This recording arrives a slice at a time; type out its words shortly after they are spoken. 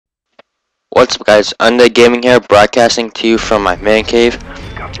What's up, guys? Undead Gaming here, broadcasting to you from my man cave.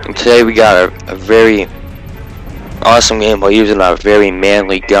 And today we got a very awesome game by using a very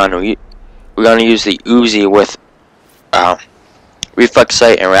manly gun. We're gonna use the UZI with reflex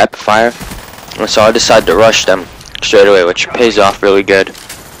sight and rapid fire. And so I decided to rush them straight away, which pays off really good.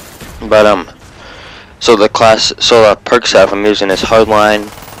 But so the perk set I'm using is Hardline,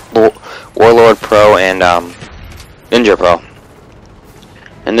 Warlord Pro, and Ninja Pro.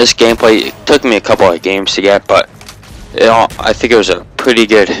 And this gameplay, it took me a couple of games to get, but I think it was a pretty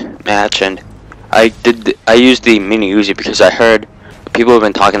good match. And I used the mini Uzi because I heard people have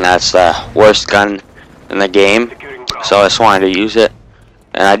been talking that's the worst gun in the game, so I just wanted to use it.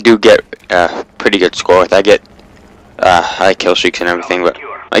 And I do get a pretty good score with it. I get high kill streaks and everything, but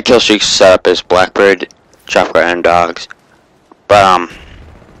my kill streaks setup is Blackbird, Chopper, and Dogs. But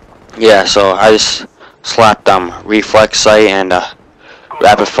yeah, so I just slapped reflex sight and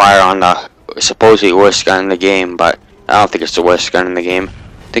rapid fire on the supposedly worst gun in the game, but I don't think it's the worst gun in the game.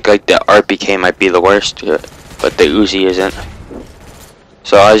 I think like the RPK might be the worst, but the Uzi isn't.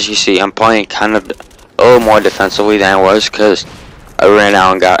 So as you see, I'm playing kind of a little more defensively than I was because I ran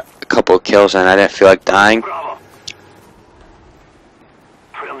out and got a couple of kills and I didn't feel like dying.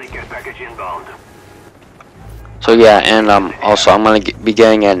 So yeah, and also I'm gonna be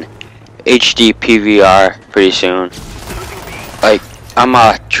getting an HD PVR pretty soon. Like, I'm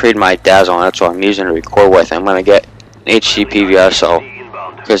gonna trade my Dazzle, and that's what I'm using to record with. I'm gonna get an HD PVR, so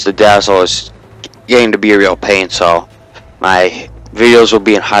because the Dazzle is getting to be a real pain, so my videos will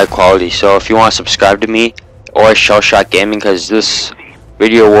be in high quality. So if you want to subscribe to me or Shell Shock Gaming, because this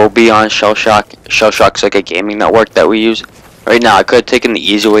video will be on Shell Shock. Shell Shock's like a gaming network that we use. Right now, I could have taken the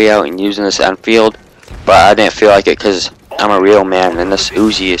easy way out and using this Enfield, but I didn't feel like it because I'm a real man, and this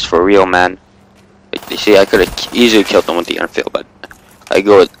Uzi is for real men. Like, you see, I could have easily killed them with the Enfield, but I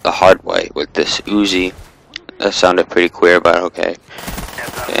go with the hard way with this Uzi. That sounded pretty queer, but okay.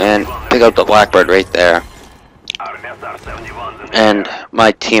 And pick up the Blackbird right there. And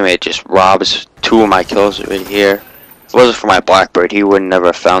my teammate just robs two of my kills right here. If it wasn't for my Blackbird, he would never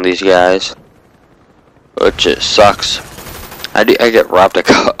have found these guys, which it sucks. I get robbed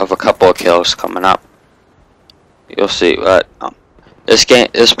of a couple of kills coming up. You'll see, but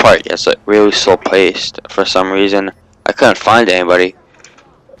this part gets like really slow paced for some reason. I couldn't find anybody.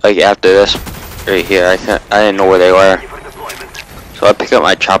 Like after this right here, I didn't know where they were. So I pick up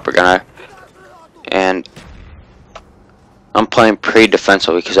my chopper gunner, and I'm playing pretty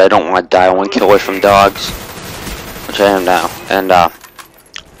defensively because I don't want to die 1 kill away from dogs, which I am now. And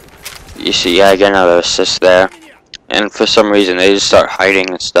you see, yeah, I get another assist there. And for some reason, they just start hiding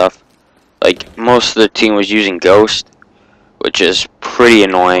and stuff. Like, most of the team was using Ghost, which is pretty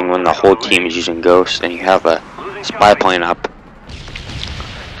annoying when the whole team is using Ghost and you have a spy plane up.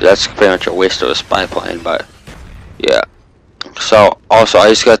 That's pretty much a waste of a spy plane, but yeah. So, also, I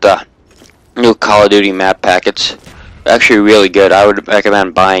just got the new Call of Duty map pack. It's actually really good. I would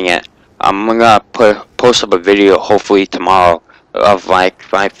recommend buying it. I'm gonna post up a video, hopefully tomorrow, of my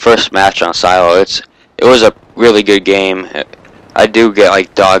first match on Silo. It was a really good game. I do get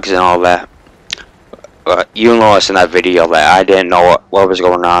like dogs and all that. But you noticed in that video that I didn't know what was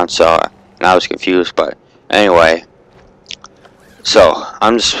going on, so I was confused. But anyway, so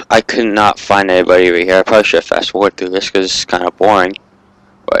I could not find anybody right here. I probably should fast forward through this because it's kind of boring.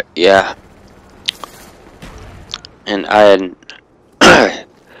 But yeah, and I had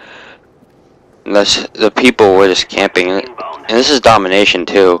the people were just camping, and this is domination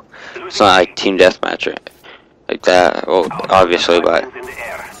too. It's not like team deathmatch like that. Well, obviously, but.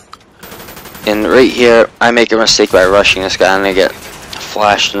 And right here, I make a mistake by rushing this guy and I get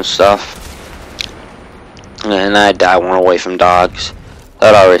flashed and stuff. And I die 1 away from dogs.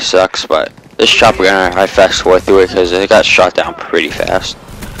 That always sucks, but this chopper gunner, I fast forward through it because it got shot down pretty fast.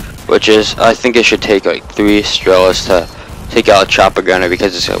 Which is, I think it should take like 3 Strellas to take out a chopper gunner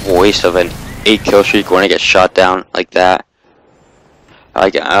because it's a waste of an 8 kill streak when it gets shot down like that. I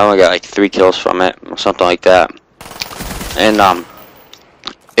only got like 3 kills from it, or something like that. And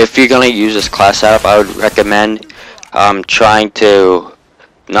if you're gonna use this class setup, I would recommend trying to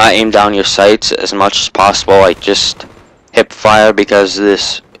not aim down your sights as much as possible, like just hip fire,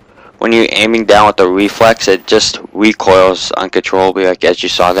 because when you're aiming down with the reflex, it just recoils uncontrollably, like as you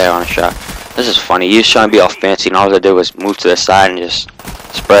saw there on a shot. This is funny. You're trying to be all fancy, and all I did was move to the side and just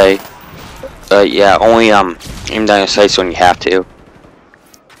spray. Yeah, only aim down your sights when you have to.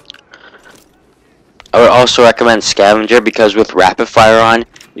 I would also recommend Scavenger because with rapid fire on,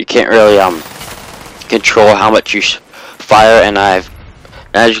 you can't really control how much you fire, and as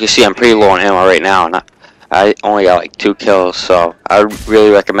you can see, I'm pretty low on ammo right now, and I only got like 2 kills, so I would really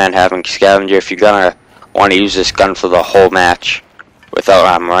recommend having Scavenger if you're gonna want to use this gun for the whole match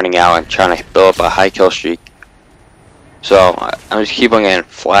without running out and trying to build up a high kill streak. So I'm just keep on getting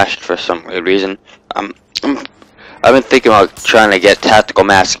flashed for some weird reason. I've been thinking about trying to get Tactical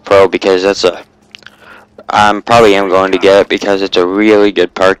Mask Pro because I'm probably going to get it because it's a really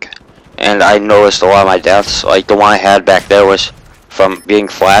good perk. And I noticed a lot of my deaths, like the one I had back there, was from being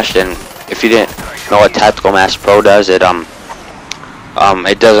flashed. And if you didn't know what Tactical Mask Pro does, it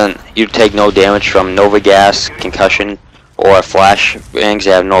doesn't, you take no damage from Nova Gas, concussion, or flash bangs.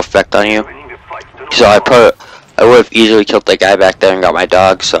 They have no effect on you. So I would have easily killed that guy back there and got my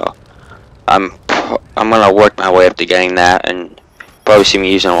dog. So I'm gonna work my way up to getting that, and probably see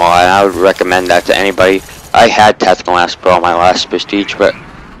me using it a lot. And I would recommend that to anybody. I had Tactical Mask Pro on my last prestige, but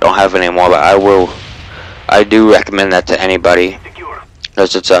don't have it anymore. But I do recommend that to anybody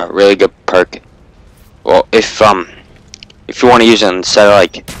because it's a really good perk. Well, if you want to use it instead of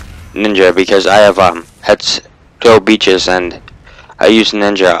like Ninja, because I have heads Turtle Beaches and I use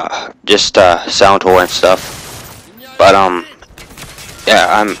Ninja just sound hole and stuff. But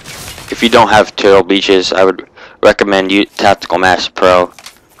yeah, if you don't have Turtle Beaches, I would recommend you Tactical Mask Pro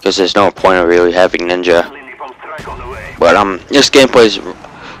because there's no point of really having Ninja. But this gameplay is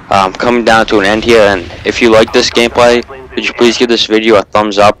coming down to an end here, and if you like this gameplay, could you please give this video a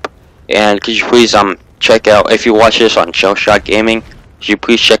thumbs up, and could you please check out, if you watch this on Shellshot Gaming, could you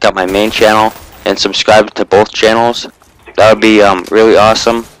please check out my main channel and subscribe to both channels. That would be really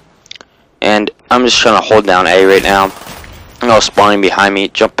awesome. And I'm just trying to hold down A right now. I'm all spawning behind me,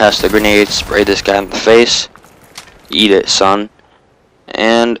 jump past the grenade, spray this guy in the face, eat it, son.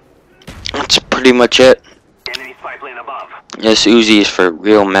 And that's pretty much it. This UZI is for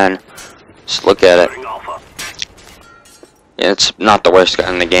real men. Just look at it. It's not the worst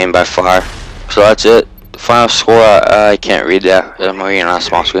gun in the game by far. So that's it. The final score, I can't read that. I'm reading on a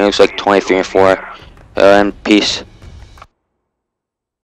small screen. It looks like 23-4. And peace.